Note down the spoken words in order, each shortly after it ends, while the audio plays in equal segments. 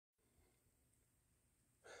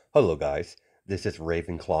Hello guys, this is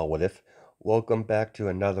Ravenclaw What If. Welcome back to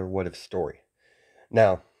another What If story.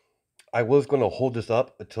 Now, I was going to hold this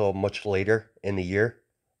up until much later in the year.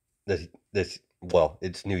 Well,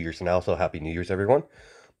 it's New Year's now, so Happy New Year's everyone.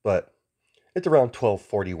 But it's around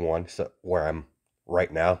 12:41, so where I'm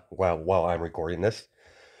right now while I'm recording this.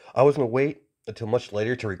 I was going to wait until much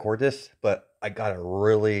later to record this, but I got a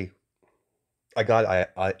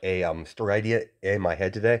story idea in my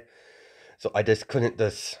head today, so I just couldn't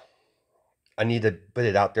just I need to put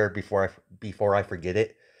it out there before I forget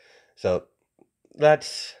it. So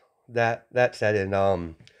that's that said, and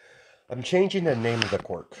I'm changing the name of the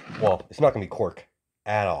quirk. Well, it's not gonna be quirk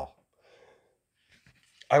at all.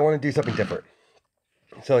 I want to do something different.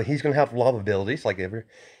 So he's gonna have love abilities like ever.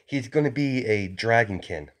 He's gonna be a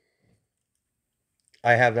dragonkin.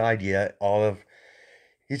 I have an idea.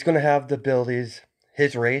 He's gonna have the abilities.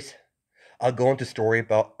 His race. I'll go into story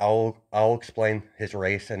about. I'll explain his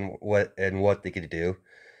race and what they can do.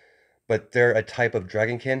 But they're a type of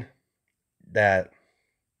dragonkin that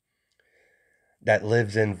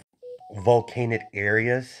lives in volcanic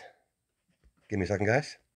areas. Give me a second,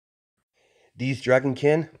 guys. These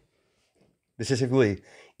dragonkin, specifically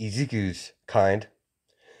Iziku's kind,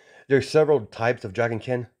 there's several types of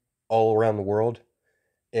dragonkin all around the world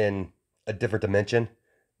in a different dimension,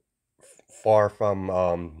 far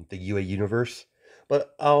from the UA universe.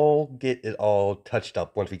 But I'll get it all touched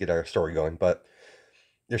up once we get our story going. But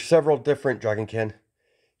there's several different dragonkin.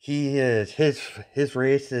 His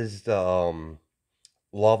race is the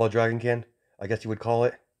lava dragonkin, I guess you would call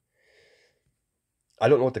it. I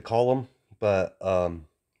don't know what to call them, but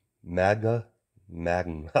magma,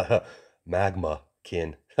 magma, magma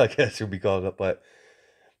kin, I guess would be called it. But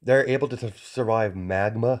they're able to survive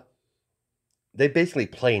magma. They basically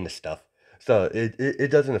play in the stuff, so it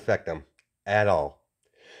doesn't affect them at all.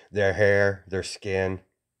 Their hair, their skin,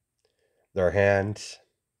 their hands,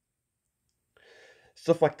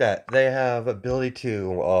 stuff like that. They have ability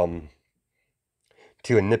to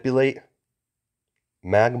manipulate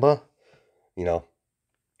magma, you know,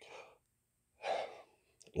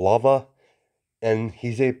 lava, and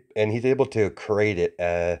he's able to create it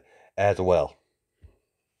as well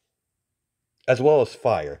as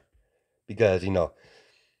fire, because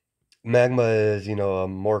magma is a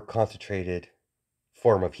more concentrated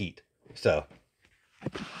form of heat. So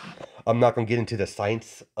I'm not gonna get into the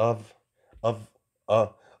science of uh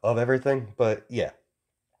of everything, but yeah,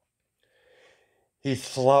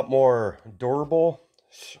 he's a lot more durable,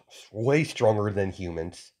 way stronger than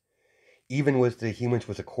humans. Even with the humans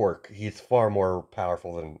with a quirk, he's far more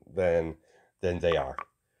powerful than they are.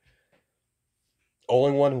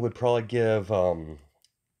 Only one who would probably give one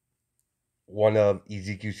of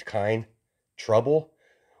Ezeku's kind trouble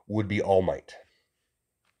would be All Might.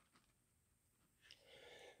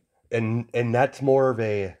 And that's more of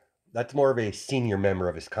a senior member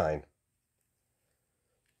of his kind.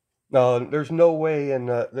 No, there's no way in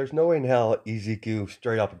hell Ezeku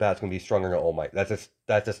straight off the bat is gonna be stronger than All Might. That's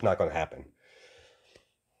just not gonna happen.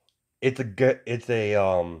 It's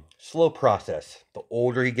a slow process. The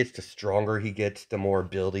older he gets, the stronger he gets, the more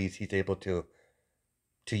abilities he's able to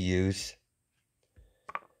use.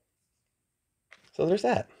 So there's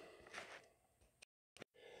that.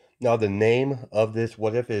 Now the name of this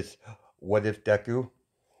What If is What If Deku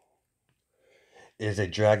is a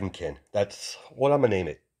dragonkin. That's what I'm gonna name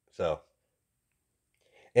it. So,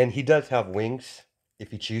 and he does have wings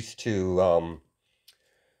if you choose to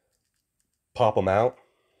pop them out.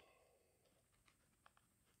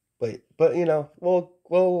 But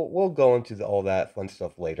we'll go into all that fun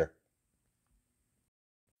stuff later.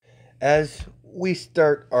 As we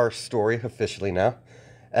start our story officially now,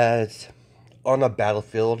 as on a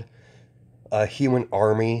battlefield, a human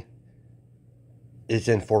army is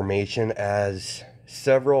in formation as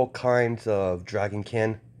several kinds of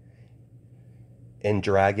dragonkin and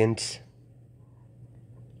dragons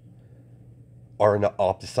are on the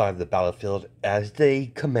opposite side of the battlefield as they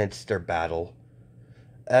commence their battle.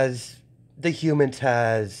 As the humans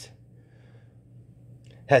has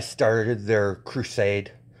started their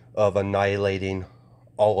crusade of annihilating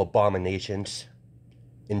all abominations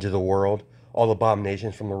into the world, all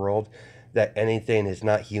abominations from the world, that anything is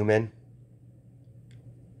not human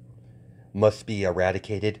must be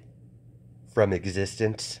eradicated from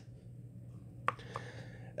existence.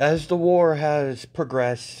 As the war has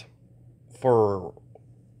progressed for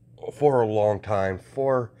a long time,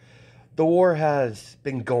 for the war has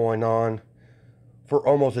been going on for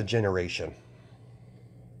almost a generation.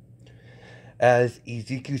 As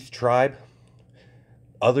Ezeku's tribe,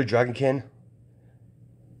 other dragonkin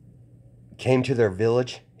came to their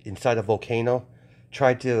village inside a volcano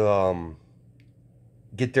tried to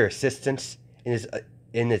get their assistance in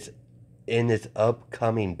his in his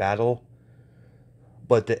upcoming battle,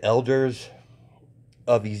 but the elders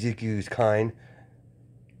of Ezeku's kind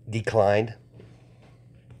declined.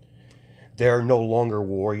 They are no longer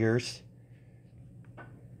warriors.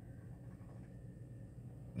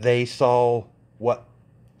 They saw what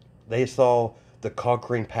they saw the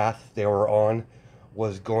conquering path they were on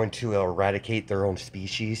was going to eradicate their own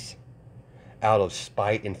species out of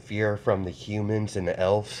spite and fear from the humans and the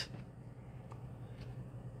elves.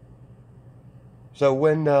 So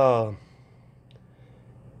when the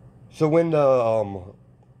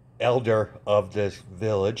elder of this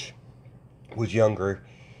village was younger,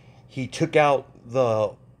 he took out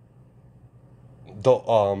the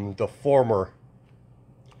former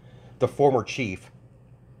chief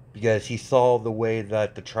because he saw the way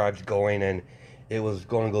that the tribe's going and it was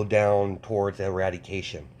going to go down towards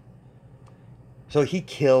eradication. So he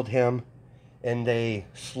killed him, and they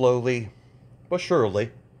slowly but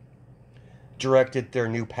surely directed their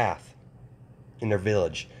new path in their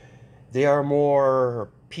village. They are more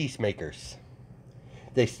peacemakers.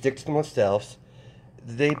 They stick to themselves.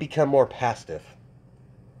 They become more passive.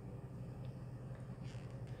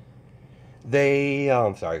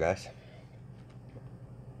 I'm sorry, guys.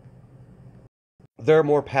 They're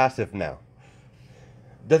more passive now.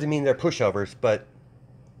 Doesn't mean they're pushovers, but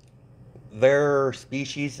their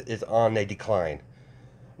species is on a decline.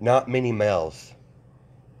 Not many males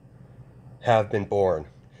have been born.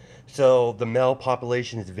 So the male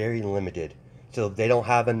population is very limited. So they don't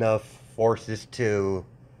have enough forces to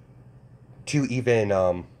even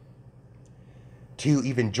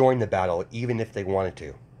join the battle, even if they wanted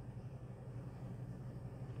to.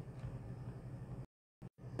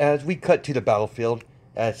 As we cut to the battlefield,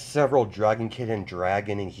 as several dragonkin and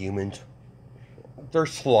dragon and humans, they're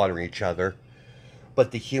slaughtering each other,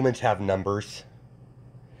 but the humans have numbers,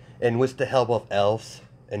 and with the help of elves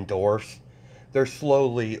and dwarfs, they're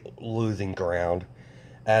slowly losing ground.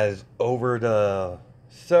 As over the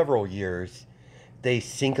several years, they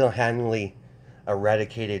single-handedly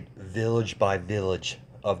eradicated village by village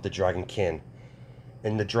of the dragonkin,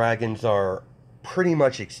 and the dragons are pretty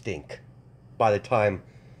much extinct by the time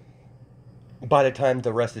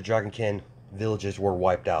the rest of the dragonkin villages were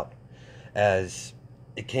wiped out. As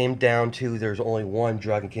it came down to there's only one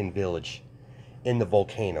dragonkin village in the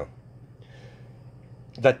volcano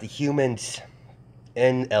that the humans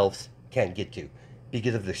and elves can't get to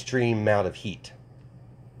because of the extreme amount of heat.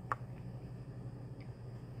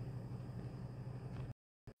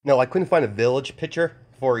 No, I couldn't find a village picture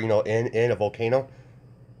for, in a volcano.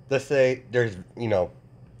 Let's say there's,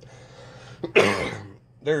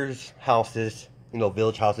 there's houses,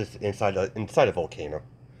 village houses inside a volcano.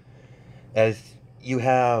 As you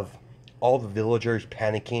have all the villagers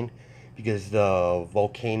panicking because the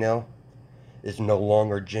volcano is no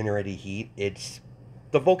longer generating heat.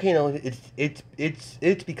 The volcano.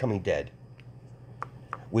 It's becoming dead.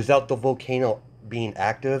 Without the volcano being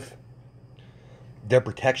active, their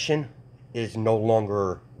protection is no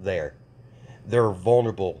longer there. They're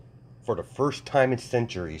vulnerable for the first time in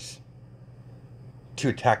centuries to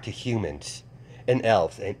attack to humans and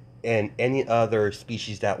elves and any other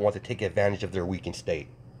species that want to take advantage of their weakened state.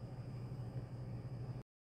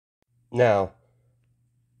 Now,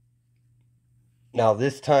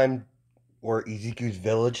 this time where Ezeku's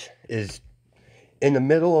village is in the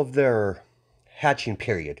middle of their hatching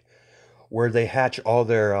period, where they hatch all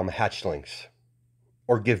their hatchlings,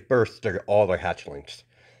 or give birth to all their hatchlings,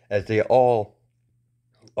 as they all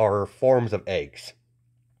are forms of eggs.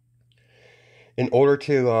 In order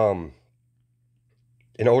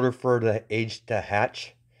for the eggs to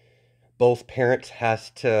hatch, both parents has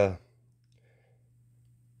to,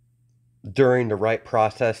 during the right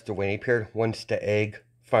process, the waiting period, once the egg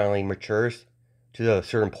finally matures to a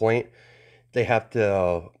certain point,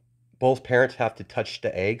 both parents have to touch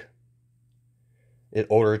the egg in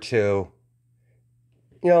order to,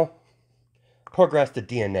 progress the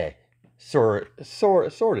DNA, sort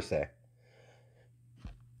of say.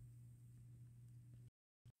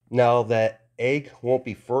 Now, that egg won't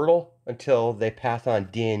be fertile until they pass on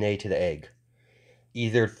DNA to the egg,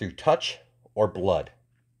 either through touch or blood.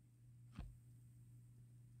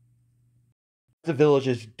 The village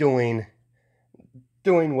is doing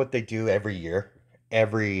what they do every year.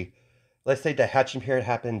 Let's say the hatching period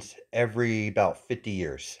happens every about 50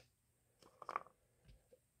 years.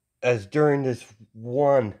 As during this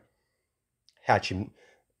one hatching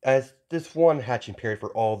period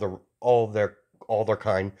for all their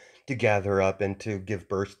kind to gather up and to give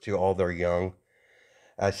birth to all their young,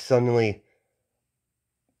 as suddenly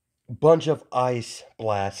bunch of ice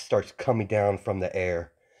blast starts coming down from the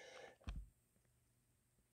air.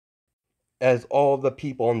 As all the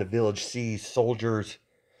people in the village see soldiers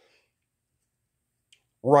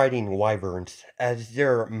riding wyverns, as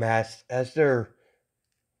they're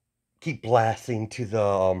keep blasting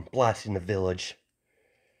the village,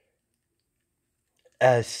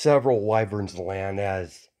 as several wyverns land,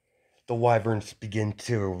 as the wyverns begin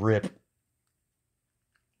to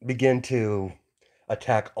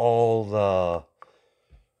attack all the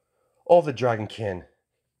dragonkin,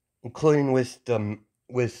 including with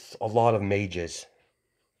a lot of mages,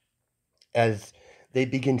 as they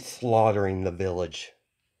begin slaughtering the village,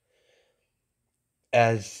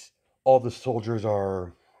 as all the soldiers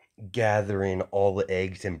are gathering all the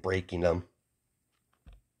eggs and breaking them.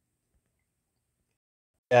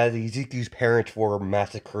 As Ezekiel's parents were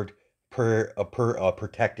massacred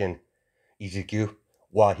protecting Ezekiel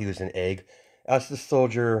while he was an egg, as the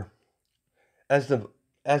soldier, as the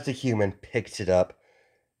as the human picks it up,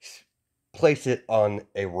 place it on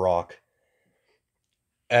a rock,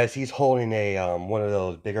 as he's holding a one of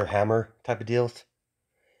those bigger hammer type of deals,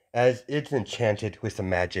 as it's enchanted with some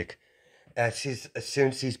magic. As soon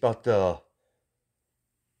as he's about to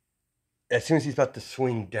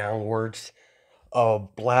swing downwards, a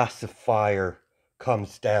blast of fire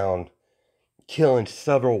comes down, killing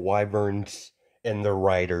several wyverns and their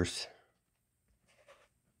riders.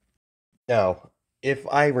 Now, if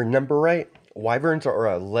I remember right, wyverns are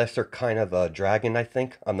a lesser kind of a dragon, I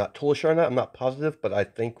think. I'm not totally sure on that. I'm not positive, but I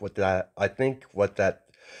think what that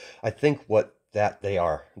they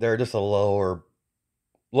are. They're just a lower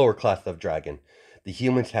class of dragon. The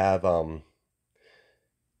humans have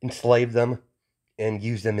enslaved them and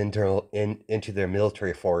used them into their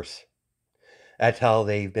military force. That's how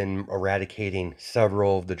they've been eradicating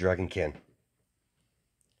several of the dragonkin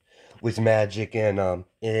with magic and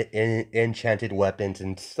enchanted weapons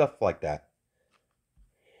and stuff like that.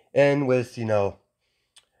 And with,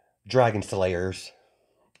 dragon slayers.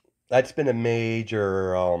 That's been a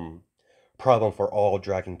major problem for all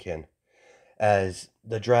dragonkin, as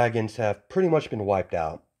the dragons have pretty much been wiped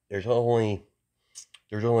out. There's only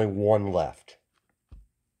one left.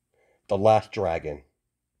 The last dragon.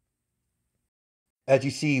 As you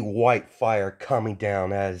see white fire coming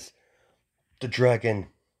down as the dragon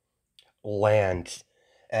lands,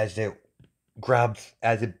 as it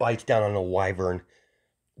bites down on a wyvern,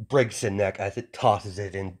 breaks the neck as it tosses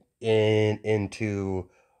it into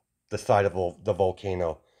the side of the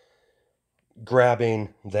volcano,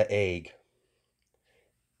 grabbing the egg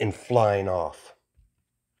and flying off.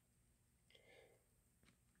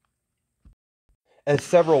 As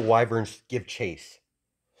several wyverns give chase.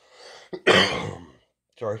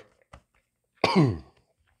 Sorry.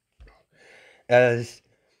 As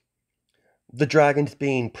the dragon's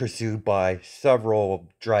being pursued by several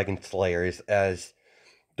dragon slayers, as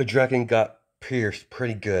the dragon got pierced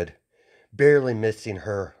pretty good, barely missing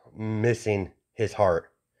his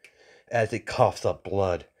heart, as it coughs up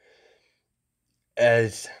blood,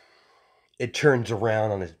 as it turns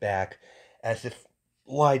around on his back, as it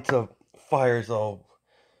fires a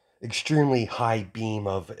extremely high beam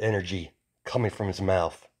of energy coming from his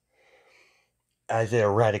mouth, as it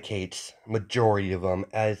eradicates majority of them,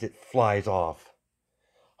 as it flies off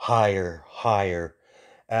higher,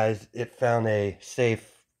 as it found a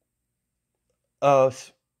uh,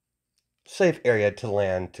 safe area to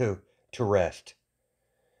land to rest,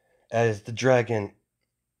 as the dragon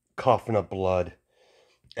coughing up blood,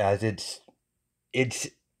 as it's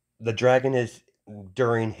the dragon is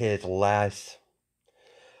during his last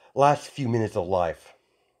few minutes of life,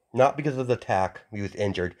 not because of the attack he was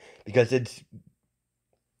injured, because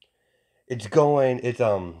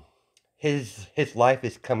his life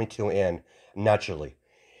is coming to an end naturally.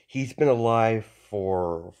 He's been alive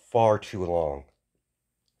for far too long.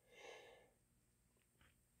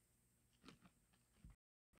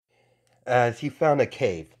 As he found a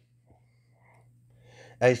cave,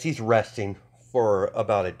 as he's resting for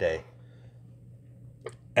about a day,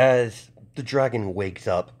 as the dragon wakes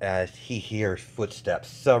up, as he hears footsteps,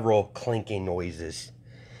 several clinking noises,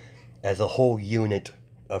 as a whole unit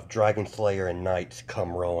of dragon slayer and knights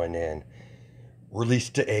come rolling in. Release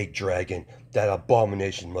the egg dragon, that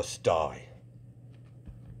abomination must die.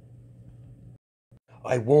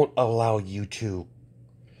 I won't allow you to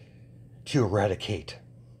eradicate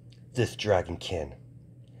this dragonkin.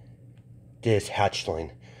 This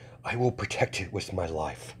hatchling, I will protect it with my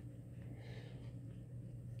life.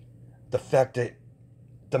 The fact that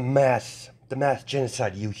the mass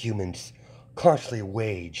genocide you humans constantly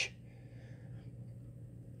wage,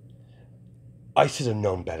 I should have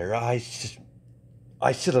known better.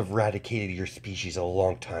 I should have eradicated your species a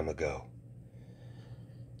long time ago.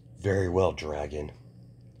 Very well, dragon.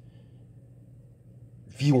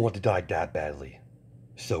 If you want to die that badly,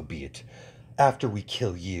 so be it. After we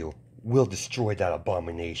kill you, we'll destroy that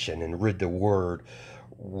abomination and rid the world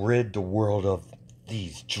of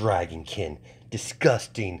these dragonkin,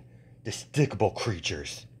 disgusting, despicable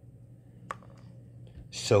creatures.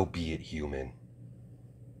 So be it, human.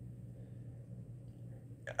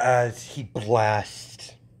 As he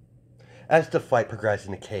blasts, as the fight progresses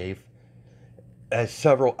in the cave, as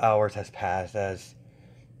several hours has passed, as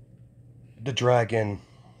the dragon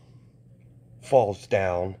falls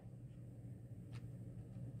down,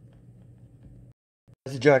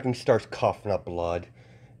 as the dragon starts coughing up blood,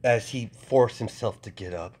 as he forces himself to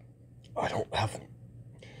get up. I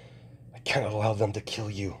can't allow them to kill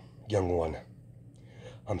you, young one.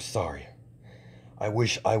 I'm sorry. I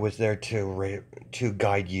wish I was there to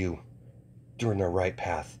guide you during the right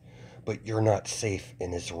path, but you're not safe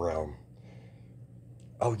in this realm.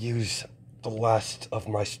 I'll use the last of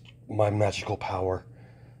my magical power.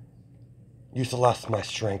 Use the last of my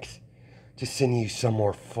strength to send you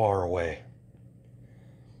somewhere far away.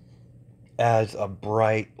 As a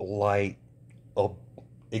bright light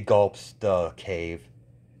engulfs the cave,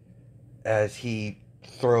 as he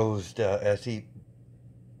throws the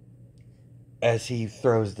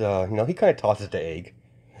he kind of tosses the egg.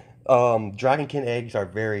 Dragonkin eggs are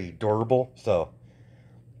very durable, so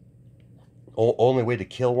only way to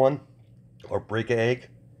kill one or break an egg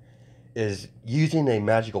is using a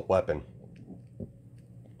magical weapon.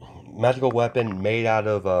 Magical weapon made out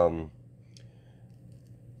of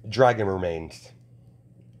dragon remains,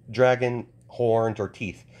 dragon horns or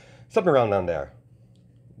teeth, something around down there.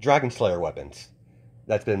 Dragon Slayer weapons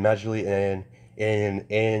that's been magically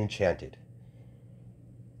enchanted.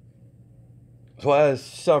 So as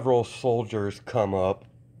several soldiers come up,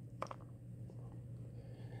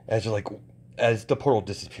 as the portal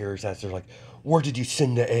disappears, as they're like, "Where did you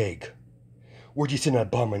send the egg? Where'd you send that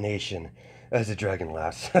abomination?" As the dragon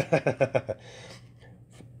laughs.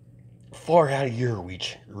 Far out of your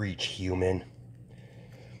reach, human.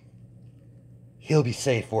 He'll be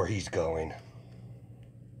safe where he's going.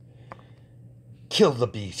 Kill the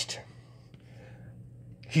beast.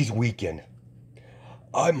 He's weakened.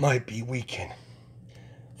 I might be weakened.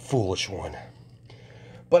 Foolish one.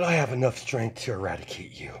 But I have enough strength to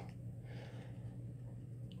eradicate you.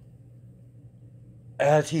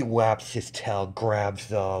 As he whaps his tail, grabs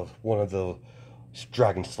one of the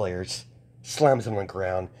dragon slayers, slams him on the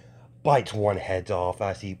ground, bites one head off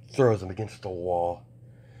as he throws him against the wall.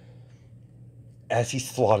 As he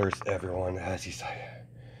slaughters everyone, as he's like,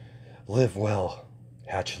 "Live well,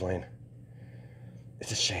 hatchling.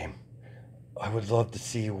 It's a shame. I would love to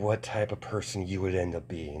see what type of person you would end up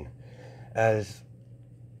being." As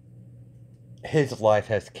his life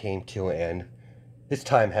has came to an end, his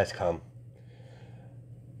time has come.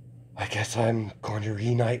 I guess I'm going to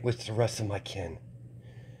reunite with the rest of my kin.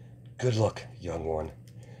 Good luck, young one.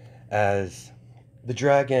 As the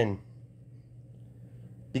dragon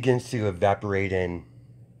begins to evaporate in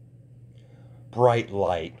bright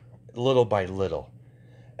light, little by little,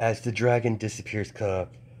 as the dragon disappears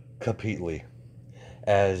completely,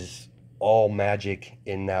 as all magic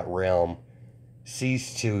in that realm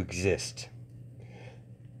cease to exist,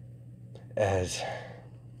 as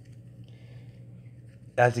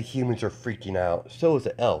the humans are freaking out, so is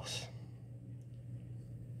the elves.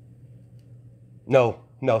 No,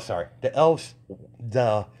 sorry. The elves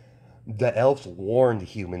warned the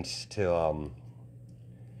humans to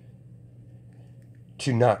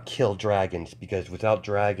not kill dragons, because without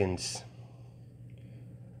dragons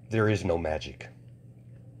there is no magic.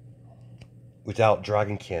 Without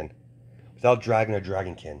dragon or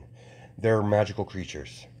dragonkin, they're magical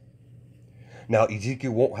creatures. Now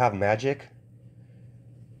Ezekiel won't have magic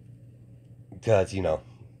because,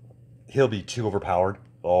 he'll be too overpowered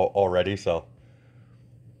already, so.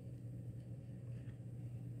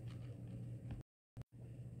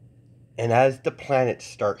 And as the planet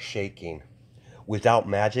starts shaking, without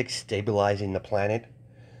magic stabilizing the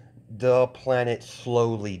planet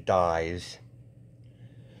slowly dies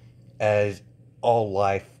as all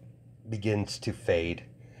life begins to fade,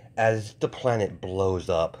 as the planet blows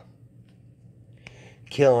up,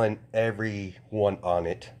 killing everyone on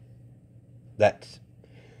it. That's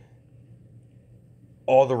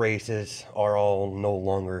all the races are all no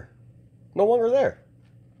longer there.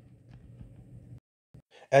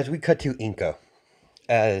 As we cut to Inko,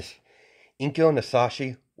 as Inko and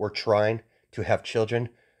Asashi were trying to have children,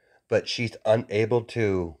 but she's unable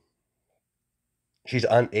to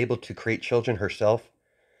create children herself,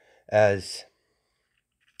 as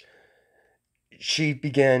she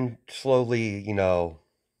began slowly,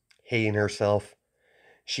 hating herself.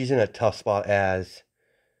 She's in a tough spot as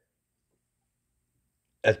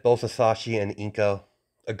both Sasashi and Inko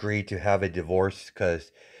agreed to have a divorce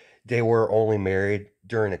because they were only married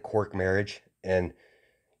during a court marriage, and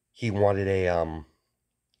he wanted a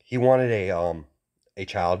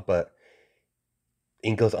child, but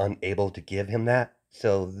Inko's unable to give him that,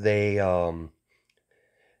 so they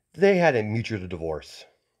had a mutual divorce.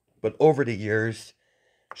 But over the years,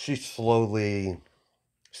 she slowly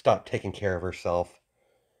stopped taking care of herself.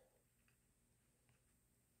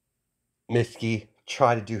 Mitsuki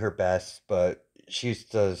tried to do her best, but she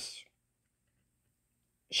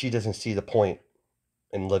doesn't see the point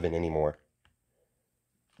in living anymore.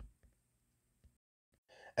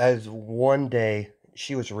 As one day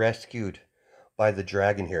she was rescued by the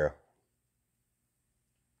dragon hero.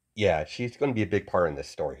 Yeah, she's going to be a big part in this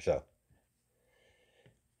story. So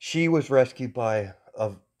she was rescued by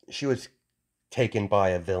a. She was taken by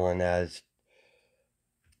a villain as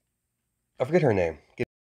I forget her name.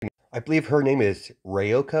 I believe her name is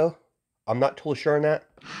Ryoko. I'm not totally sure on that,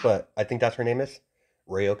 but I think that's her name is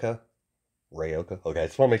Ryoko. Ryoko. Okay, I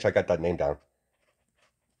just want to make sure I got that name down.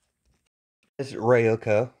 This is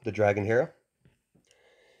Ryoko, the dragon hero,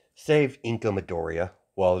 saved Inko Midoriya.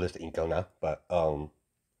 Well, it is Inko now, but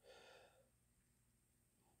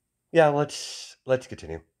yeah. Let's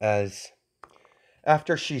continue. As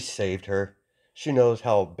after she saved her, she knows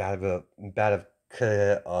how bad of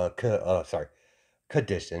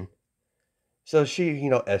condition. So she,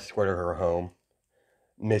 escorted her home.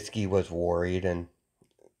 Mitsuki was worried, and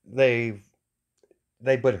they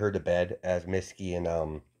they put her to bed as Mitsuki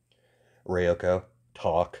and Ryoko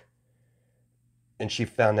talk, and she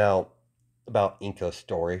found out about Inko's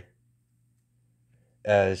story,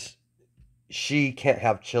 as she can't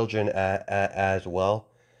have children as well,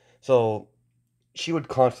 so she would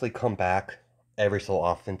constantly come back every so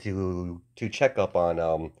often to check up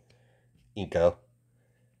on Inko,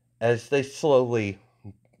 as they slowly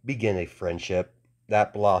begin a friendship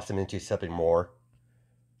that blossomed into something more.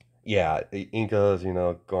 Yeah, Inka's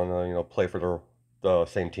gonna play for the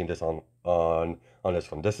same team this on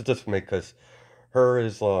this one. This is just for me because her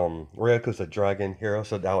is Ryoko's a dragon hero,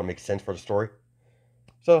 so that would make sense for the story.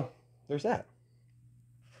 So there's that.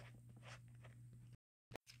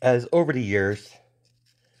 As over the years,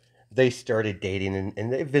 they started dating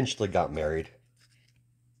and they eventually got married.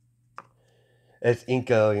 As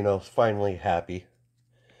Inka, finally happy,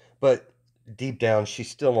 but deep down she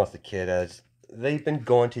still wants the kid, as they've been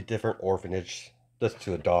going to different orphanage just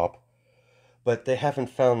to adopt, but they haven't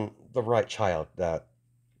found the right child. That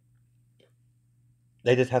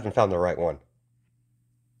they just haven't found the right one.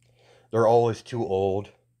 They're always too old,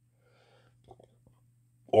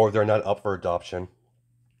 or they're not up for adoption.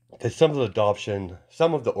 Because some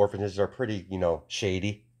of the orphanages are pretty,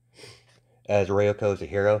 shady. As Ryoko is a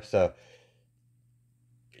hero, so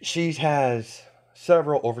she has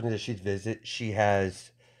several orphanages she's visited. She had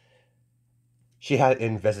to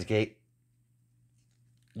investigate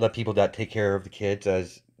the people that take care of the kids,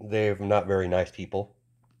 as they're not very nice people.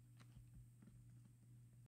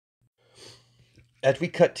 As we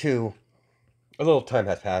cut to a little time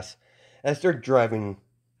has passed, as they're driving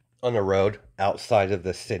on the road outside of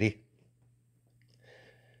the city,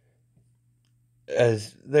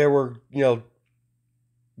 as they were,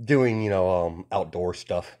 doing, outdoor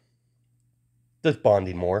stuff, just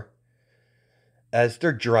bonding more. As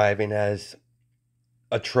they're driving, as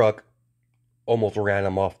a truck almost ran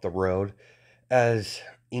them off the road, as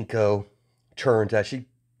Inko turns,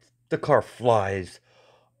 the car flies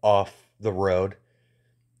off the road,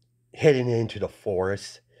 heading into the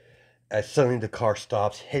forest. As suddenly the car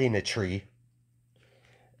stops, hitting a tree.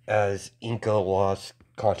 As Inko lost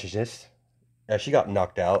consciousness, as she got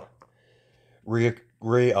knocked out,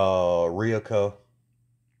 Ryoko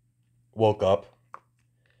woke up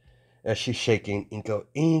as she's shaking.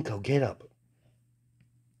 Inko, get up.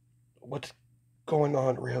 What's going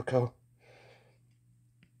on, Ryoko?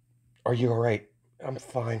 Are you alright? I'm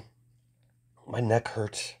fine. My neck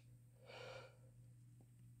hurts.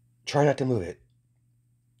 Try not to move it.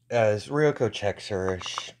 As Ryoko checks her,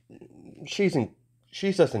 she's in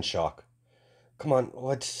she's just in shock. Come on,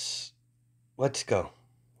 let's go.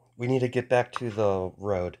 We need to get back to the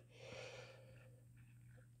road.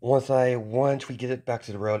 Once we get it back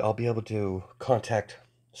to the road, I'll be able to contact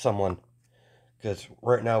someone. Because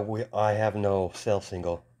right now I have no cell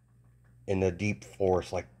signal in the deep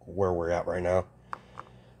forest like where we're at right now.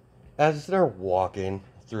 As they're walking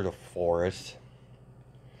through the forest,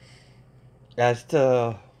 as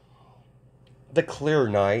the clear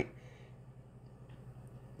night,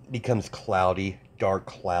 becomes cloudy. Dark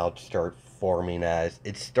clouds start forming as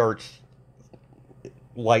it starts,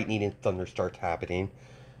 lightning and thunder starts happening.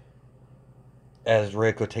 As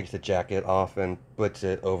Reiko takes the jacket off and puts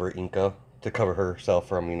it over Inko to cover herself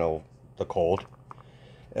from, the cold.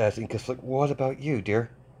 As Inko's like, what about you,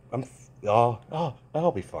 dear?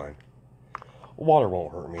 I'll be fine. Water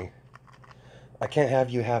won't hurt me. I can't have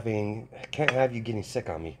you getting sick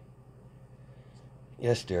on me.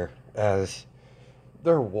 Yes, dear. As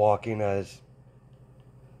they're walking, as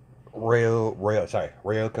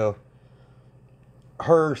Ryoko,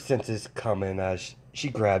 her senses come in as she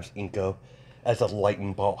grabs Inko as a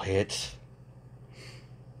lightning bolt hits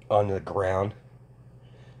on the ground.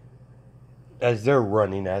 As they're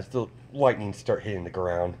running, as the lightning start hitting the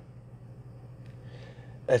ground.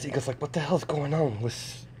 As Inko's like, what the hell's going on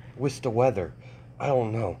with the weather? I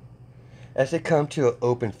don't know. As they come to an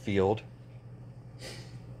open field,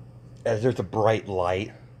 as there's a bright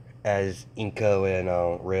light, as Inko and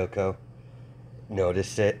Ryoko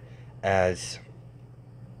notice it, as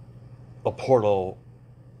a portal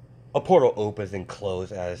opens and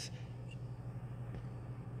closes,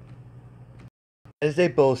 as they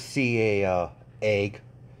both see a egg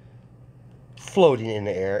floating in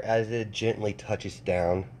the air as it gently touches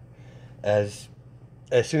down. As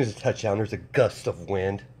soon as it touches down, there's a gust of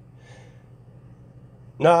wind.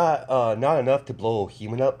 Not enough to blow a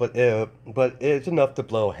human up, but it's enough to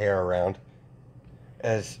blow hair around.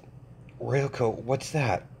 As Ryoko, what's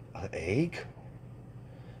that? An egg?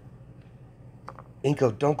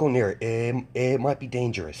 Inko, don't go near it. It might be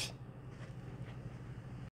dangerous.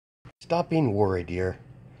 Stop being worried, dear.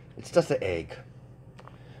 It's just an egg.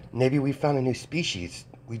 Maybe we found a new species.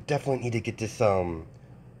 We definitely need to get this,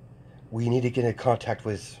 we need to get in contact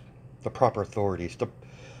with the proper authorities,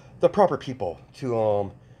 the proper people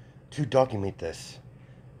to document this.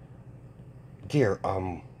 Dear,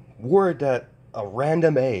 I'm worried that a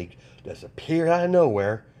random egg just appeared out of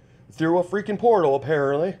nowhere through a freaking portal,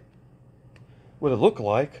 apparently. What it looked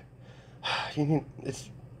like. It's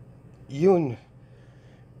you and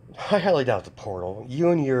I highly doubt the portal. You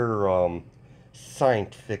and your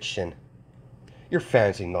science fiction, your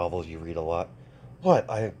fantasy novels you read a lot. What?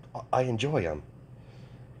 I enjoy them.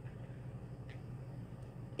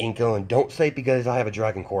 Inko, and don't say because I have a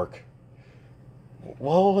dragon cork.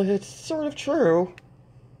 Well, it's sort of true.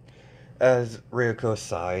 As Ryoko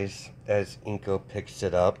sighs, as Inko picks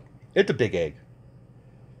it up. It's a big egg.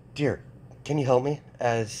 Dear, can you help me?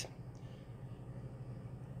 As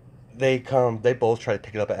they both try to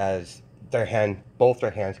pick it up as both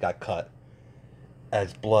their hands got cut.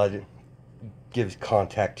 As blood gives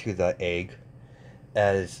contact to the egg.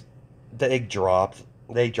 As the egg drops,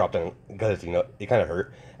 they dropped it because, it kind of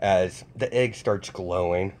hurt. As the egg starts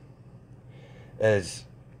glowing. As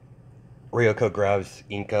Ryoko grabs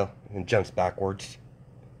Inko and jumps backwards,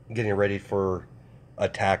 getting ready for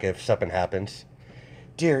attack if something happens.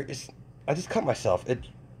 Dear, I just cut myself.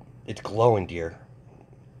 It's glowing, dear.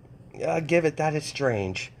 Yeah, give it that is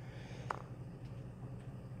strange.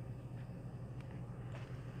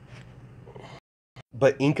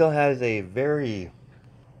 But Inko has a very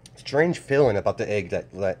strange feeling about the egg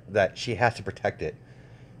that she has to protect it.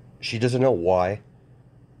 She doesn't know why.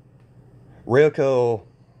 Ryoko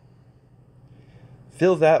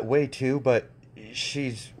feels that way too, but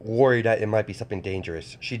she's worried that it might be something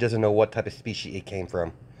dangerous. She doesn't know what type of species it came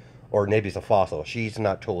from. Or maybe it's a fossil. She's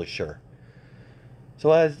not totally sure.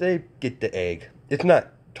 So as they get the egg, it's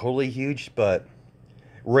not totally huge, but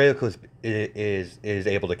Ryoko is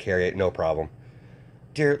able to carry it, no problem.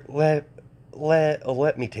 Dear,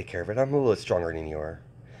 let me take care of it. I'm a little stronger than you are.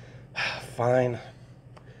 Fine.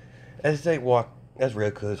 As they walk, as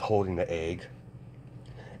Ryoko is holding the egg,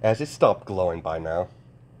 as it stopped glowing by now,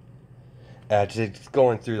 as it's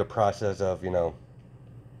going through the process of,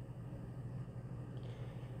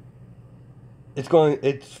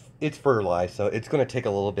 it's fertilized, so it's going to take a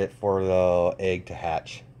little bit for the egg to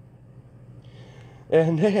hatch.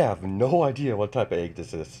 And they have no idea what type of egg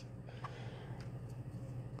this is.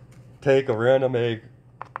 Take a random egg,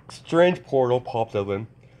 strange portal pops open,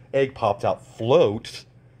 egg pops out, floats.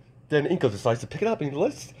 Then Inko decides to pick it up and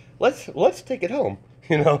let's take it home.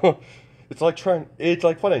 It's like it's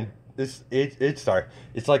like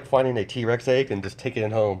finding a T-Rex egg and just taking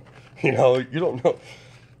it home. You don't know,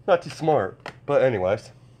 not too smart. But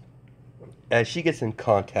anyways, as she gets in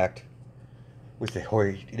contact with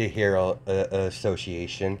the Hero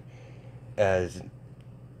Association, as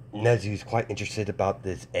Nezu's quite interested about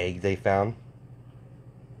this egg they found.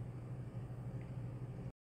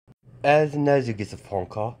 As Nezu gets a phone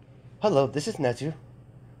call, hello, this is Nezu.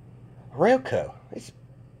 Ryoko, it's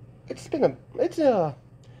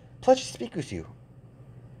Pleasure to speak with you.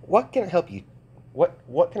 What can I help you?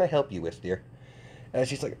 What can I help you with, dear? And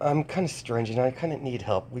she's like, I'm kind of strange and I kind of need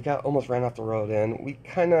help. We got almost ran off the road and we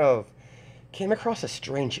kind of came across a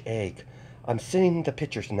strange egg. I'm sending the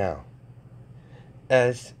pictures now.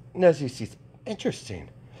 As you see, interesting.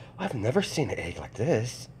 I've never seen an egg like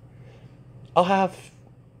this. I'll have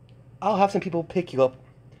I'll have some people pick you up.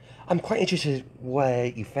 I'm quite interested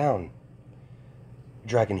what you found,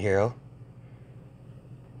 Dragon Hero.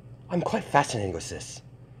 I'm quite fascinated with this.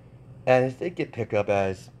 And they get picked up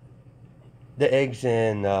as the eggs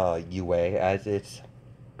in UA as it's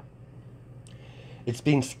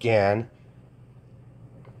being scanned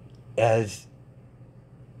as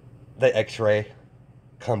the X-ray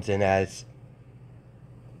comes in as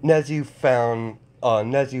Nezu found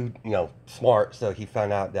Nezu, smart, so he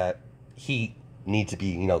found out that heat needs to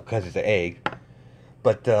be, because it's an egg.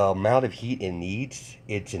 But the amount of heat it needs,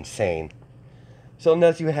 it's insane. So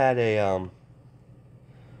Nezu had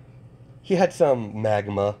he had some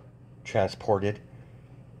magma transported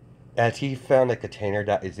as he found a container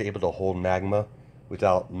that is able to hold magma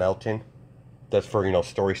without melting. That's for,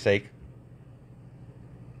 story's sake.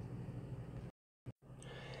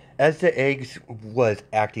 As the eggs was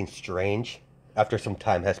acting strange after some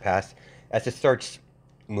time has passed, as it starts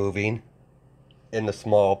moving in the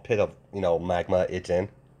small pit of, magma it's in.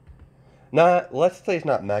 Not, let's say it's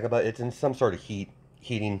not magma, it's in some sort of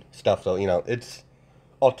heating stuff, so, it's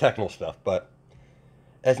all technical stuff, but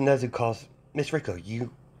as Nezu calls, Miss Rico,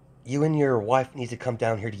 you and your wife need to come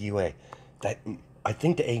down here to UA. That I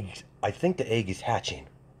think the egg is hatching.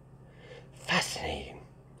 Fascinating.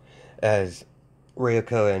 As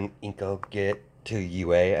Ryoko and Inko get to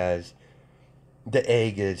UA as the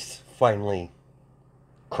egg is finally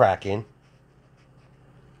cracking.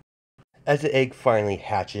 As the egg finally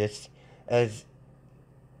hatches, as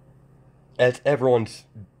everyone's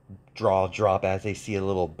jaw drop as they see a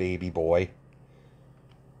little baby boy.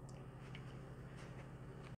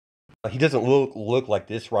 He doesn't look like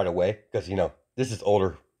this right away because this is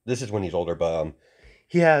older. This is when he's older, but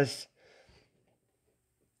he has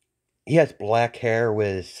he has black hair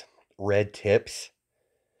with red tips.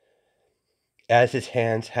 As his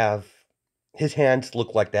hands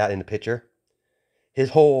look like that in the picture. His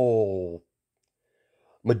whole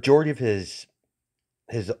majority of his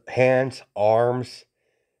hands, arms,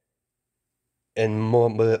 and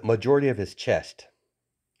majority of his chest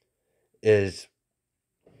is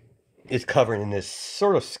covered in this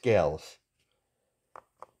sort of scales.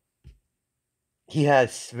 He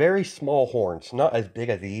has very small horns, not as big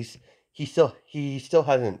as these. He still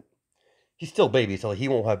hasn't. He's still baby, so he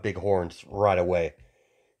won't have big horns right away.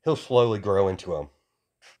 He'll slowly grow into them.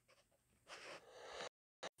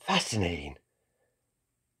 Fascinating.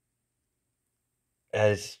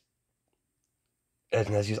 As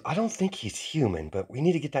Nezu's, I don't think he's human, but we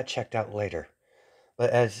need to get that checked out later. But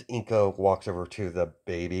as Inko walks over to the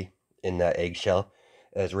baby in that eggshell,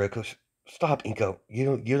 as Ryoko, stop, Inko.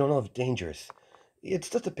 You don't know it's dangerous. It's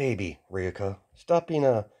just a baby, Ryoko. Stop being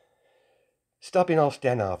all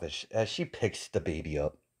standoffish. As she picks the baby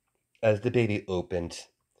up, as the baby opens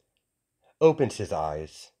his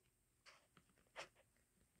eyes.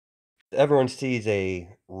 Everyone sees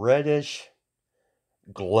a reddish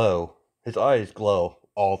glow. His eyes glow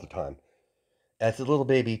all the time. As the little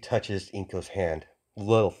baby touches Inko's hand,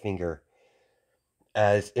 little finger,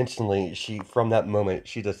 as instantly from that moment,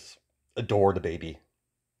 she just adored the baby.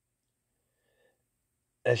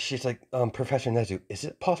 As she's like, Professor Nezu, is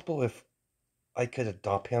it possible if I could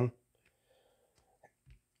adopt him?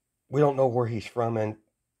 We don't know where he's from, and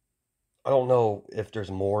I don't know if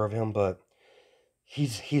there's more of him, but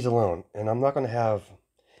he's alone, and I'm not going to have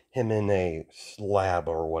him in a slab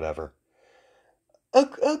or whatever.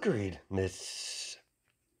 Agreed, Miss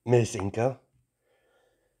Inko.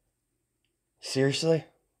 Seriously,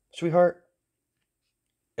 sweetheart?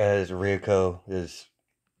 As Ryoko is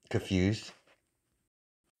confused.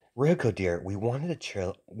 Ryoko, dear, we wanted a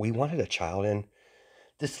child, and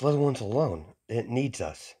this little one's alone. It needs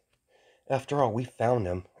us. After all, we found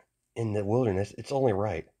him in the wilderness. It's only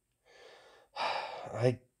right.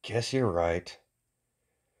 I guess you're right.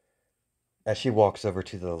 As she walks over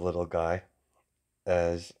to the little guy,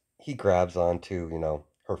 as he grabs onto,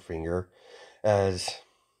 her finger, as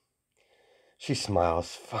she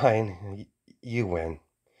smiles. Fine, you win.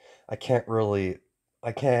 I can't really,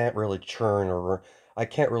 I can't really I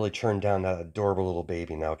can't really turn down that adorable little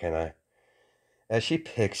baby now, can I? As she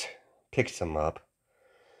picks him up.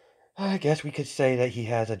 I guess we could say that he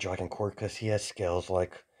has a dragon quirk because he has scales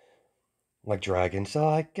like dragons. So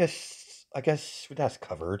I guess that's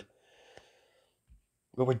covered.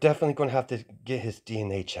 But we're definitely going to have to get his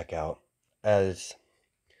DNA check out, as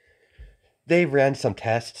they ran some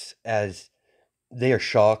tests, as they are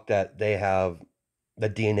shocked that they have the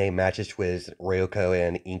DNA matches with Ryoko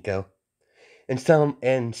and Inko, and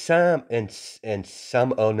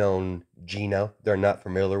some unknown Geno they're not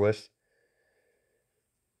familiar with.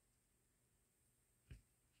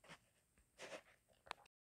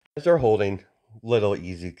 As they're holding little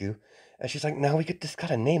Izuku, and she's like, "Now we get just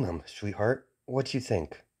gotta name him, sweetheart. What do you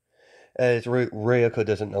think?" As Ryoko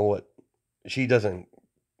doesn't know what she doesn't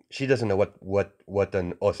she doesn't know what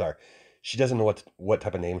the oh sorry she doesn't know what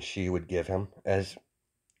type of name she would give him. As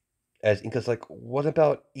Inka's like, "What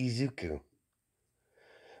about Izuku?"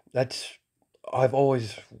 That's I've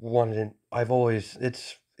always wanted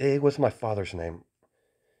it. It was my father's name.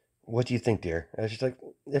 What do you think, dear? And she's like,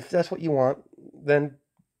 "If that's what you want, then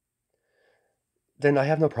I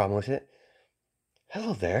have no problem with it."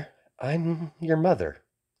 "Hello there. I'm your mother.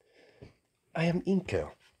 I am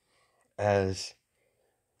Inko." As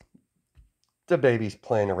the baby's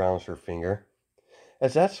playing around with her finger.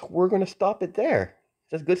 As that's we're gonna stop it there.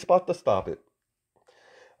 That's a good spot to stop it.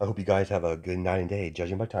 I hope you guys have a good night and day,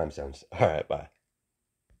 judging by time zones. Alright, bye.